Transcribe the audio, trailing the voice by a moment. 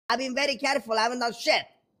I've been very careful. I haven't done shit.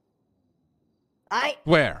 Alright?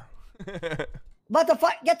 Where? What the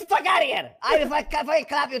fuck? Get the fuck out of here. If I fucking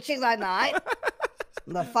clap your cheeks right now, alright?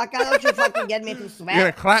 The fuck out, don't you fucking get me to sweat. You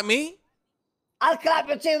gonna clap me? I'll clap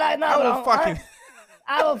your cheeks right now, bro.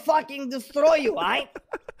 I will fucking destroy you, alright?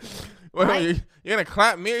 Wait, you're gonna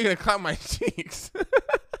clap me or you're gonna clap my cheeks?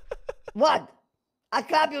 What? I'll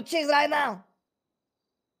clap your cheeks right now.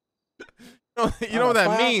 You know what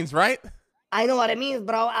that means, right? I know what it means,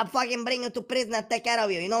 bro. I'll fucking bring you to prison and take care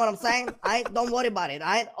of you. You know what I'm saying? Alright? Don't worry about it,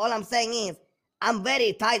 alright? All I'm saying is, I'm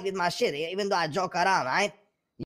very tight with my shit, even though I joke around, alright?